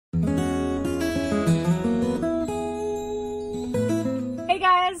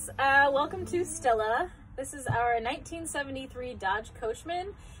Welcome to Stella. This is our 1973 Dodge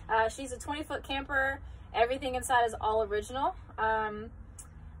Coachman. She's a 20-foot camper. Everything inside is all original. I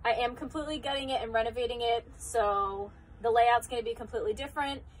am completely gutting it and renovating it, so the layout's going to be completely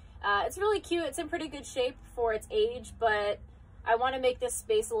different. It's really cute. It's in pretty good shape for its age, but I want to make this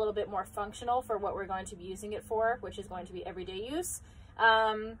space a little bit more functional for what we're going to be using it for, which is going to be everyday use.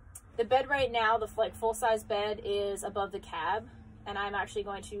 The bed right now, the full-size bed, is above the cab, and I'm actually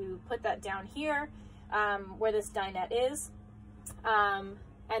going to put that down here where this dinette is. And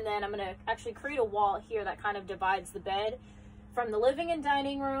then I'm going to actually create a wall here that kind of divides the bed from the living and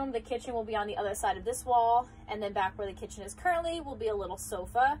dining room. The kitchen will be on the other side of this wall, and then back where the kitchen is currently will be a little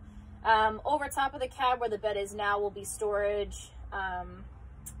sofa. Over top of the cab where the bed is now will be storage.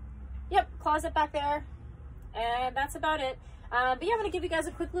 Yep, closet back there, and that's about it. But yeah, I'm going to give you guys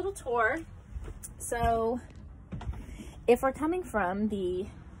a quick little tour. So if we're coming from the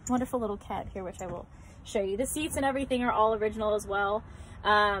wonderful little cab here, which I will show you, the seats and everything are all original as well.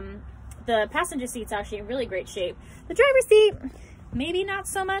 The passenger seat's actually in really great shape. The driver's seat, maybe not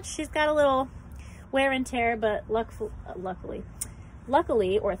so much. She's got a little wear and tear, but luckily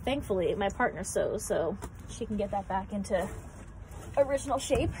or thankfully, my partner sews, so she can get that back into original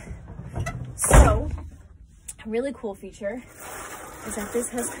shape. So a really cool feature is that this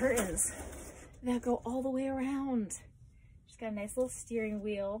has curtains that go all the way around. She's got a nice little steering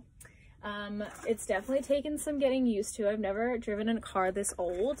wheel. It's definitely taken some getting used to. I've never driven in a car this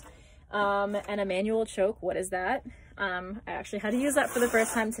old. And a manual choke, what is that? I actually had to use that for the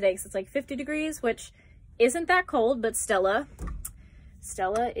first time today because it's like 50 degrees, which isn't that cold, but Stella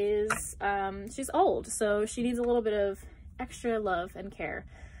is, she's old, so she needs a little bit of extra love and care.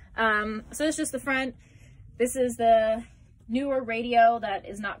 So it's just the front. This is the newer radio that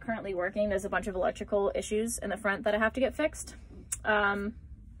is not currently working. There's a bunch of electrical issues in the front that I have to get fixed.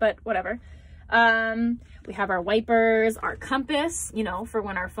 But whatever. We have our wipers, our compass, you know, for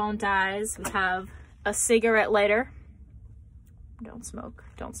when our phone dies. We have a cigarette lighter. Don't smoke,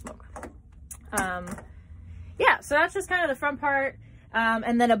 don't smoke. Yeah, so that's just kind of the front part.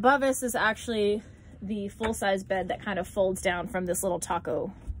 And then above us is actually the full-size bed that kind of folds down from this little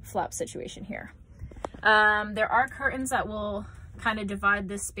taco flap situation here. There are curtains that will kind of divide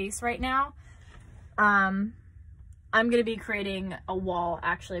this space right now. I'm going to be creating a wall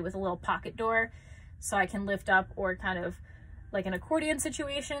actually with a little pocket door so I can lift up, or kind of like an accordion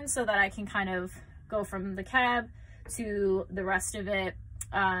situation, so that I can kind of go from the cab to the rest of it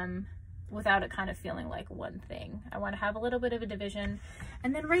without it kind of feeling like one thing. I want to have a little bit of a division.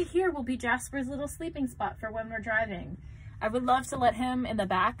 And then right here will be Jasper's little sleeping spot for when we're driving. I would love to let him in the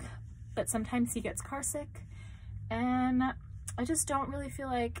back, but sometimes he gets car sick, and I just don't really feel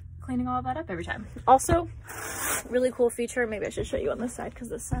like cleaning all of that up every time. Also, really cool feature, maybe I should show you on this side because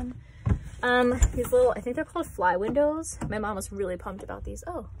the sun. These little, I think they're called fly windows. My mom was really pumped about these.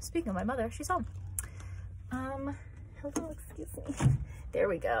 Oh, speaking of my mother, she's home. Hello, excuse me. There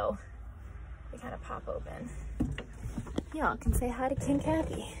we go. They kind of pop open. Y'all can say hi to King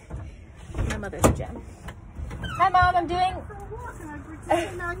Kathy. My mother's a gem. Hi Mom, I'm doing...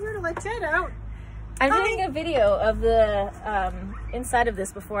 I'm out here to let Jen out. I'm doing a video of the inside of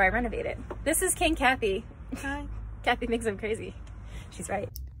this before I renovate it. This is King Kathy. Hi. Kathy thinks I'm crazy. She's right.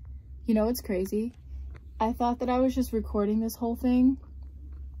 You know what's crazy? I thought that I was just recording this whole thing,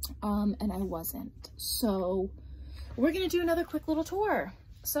 and I wasn't. So we're gonna do another quick little tour.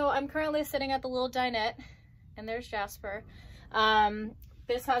 So I'm currently sitting at the little dinette, and there's Jasper.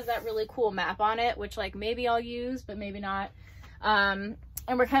 This has that really cool map on it, which like maybe I'll use, but maybe not. And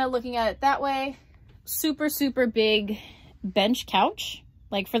we're kind of looking at it that way. Super big bench couch.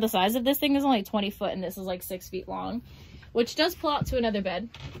 Like for the size of this thing is only 20 foot, and this is like 6 feet long, which does pull out to another bed.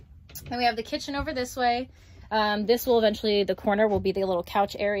 Then we have the kitchen over this way. This will eventually, the corner will be the little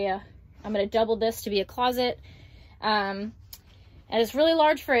couch area. I'm going to double this to be a closet. And it's really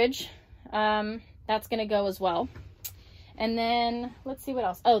large fridge. That's going to go as well. And then let's see what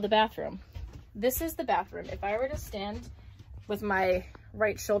else. Oh, the bathroom. This is the bathroom. If I were to stand with my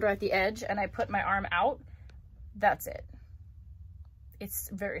right shoulder at the edge and I put my arm out, that's it. It's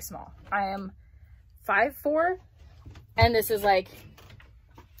very small. I am 5'4", and this is like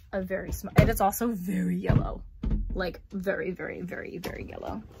a very small, and it's also very yellow, like very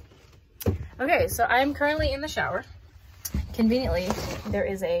yellow. Okay, so I'm currently in the shower. Conveniently, there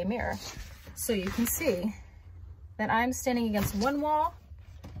is a mirror, so you can see that I'm standing against one wall,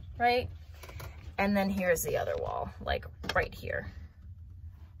 right? And then here's the other wall, like right here.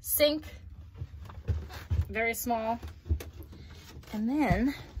 Sink, very small. And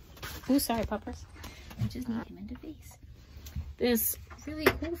then, oh, sorry, puppers. I just need him in the face. This really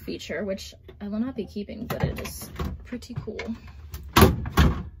cool feature, which I will not be keeping, but it is pretty cool.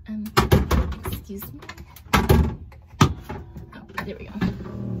 Excuse me. Oh, there we go.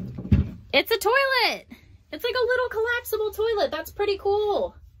 It's a toilet. It's like a little collapsible toilet. That's pretty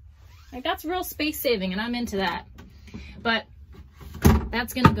cool. Like, that's real space saving, and I'm into that. But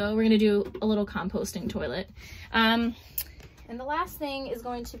that's gonna go. We're gonna do a little composting toilet. And the last thing is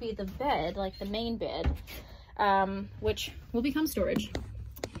going to be the bed, like the main bed, which will become storage.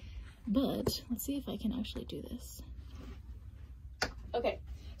 But let's see if I can actually do this. Okay,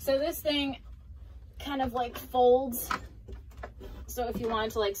 so this thing kind of like folds. So if you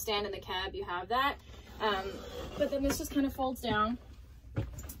wanted to like stand in the cab, you have that. But then this just kind of folds down.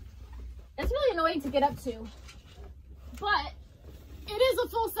 It's really annoying to get up to, but it is a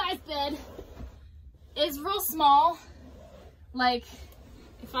full-size bed. It's real small. Like,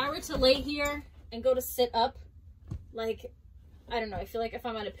 if I were to lay here and go to sit up, like, I don't know, I feel like if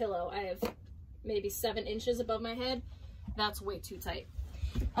I'm on a pillow, I have maybe 7 inches above my head. That's way too tight.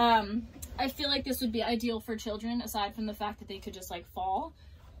 I feel like this would be ideal for children, aside from the fact that they could just like fall.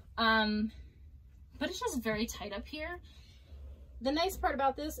 But it's just very tight up here. The nice part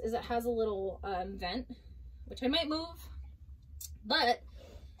about this is it has a little vent, which I might move, but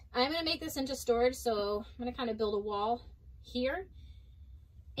I'm gonna make this into storage. So I'm gonna kind of build a wall here,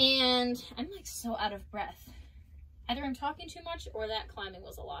 and I'm like so out of breath. Either I'm talking too much or that climbing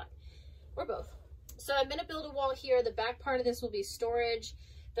was a lot, or both. So I'm gonna build a wall here. The back part of this will be storage.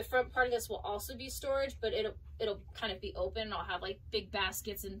 The front part of this will also be storage, but it'll kind of be open. I'll have like big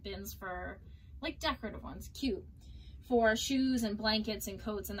baskets and bins for like decorative ones, cute, for shoes and blankets and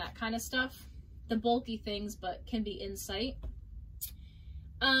coats and that kind of stuff. The bulky things, but can be in sight.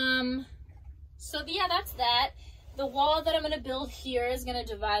 So yeah, that's that. The wall that I'm gonna build here is gonna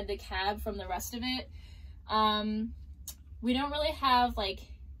divide the cab from the rest of it. We don't really have like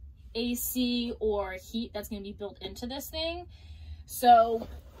AC or heat that's going to be built into this thing, so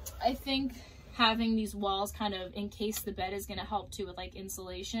I think having these walls kind of encase the bed is going to help too with like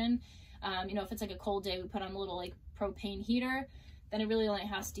insulation. You know, if it's like a cold day, we put on a little like propane heater, then it really only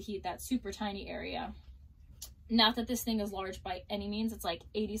has to heat that super tiny area. Not that this thing is large by any means. It's like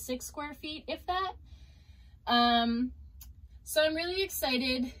 86 square feet, if that. So I'm really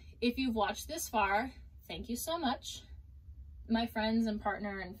excited. If you've watched this far, thank you so much. My friends and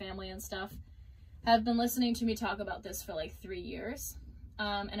partner and family and stuff have been listening to me talk about this for like 3 years.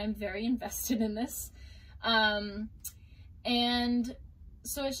 And I'm very invested in this. And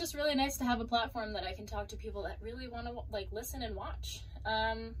so it's just really nice to have a platform that I can talk to people that really want to like listen and watch.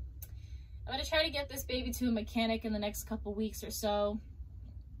 I'm going to try to get this baby to a mechanic in the next couple weeks or so.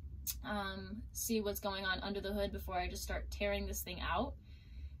 See what's going on under the hood before I just start tearing this thing out.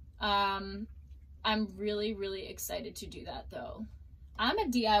 I'm really, really excited to do that though. I'm a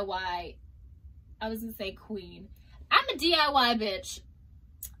DIY, I was gonna say queen. I'm a DIY bitch.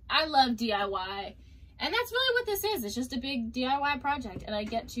 I love DIY. And that's really what this is. It's just a big DIY project, and I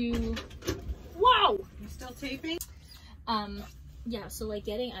get to, whoa! You still taping? Yeah, so like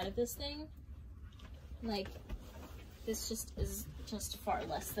getting out of this thing, like this just is just far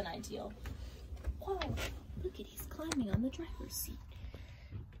less than ideal. Whoa, look at, he's climbing on the driver's seat.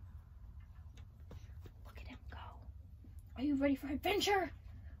 Look at him go. Are you ready for adventure?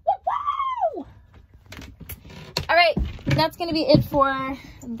 Woo! All right, that's gonna be it for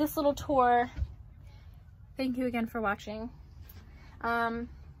this little tour. Thank you again for watching. That's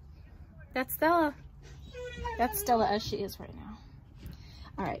Stella. That's Stella as she is right now.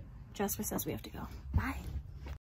 All right, Jasper says we have to go. Bye.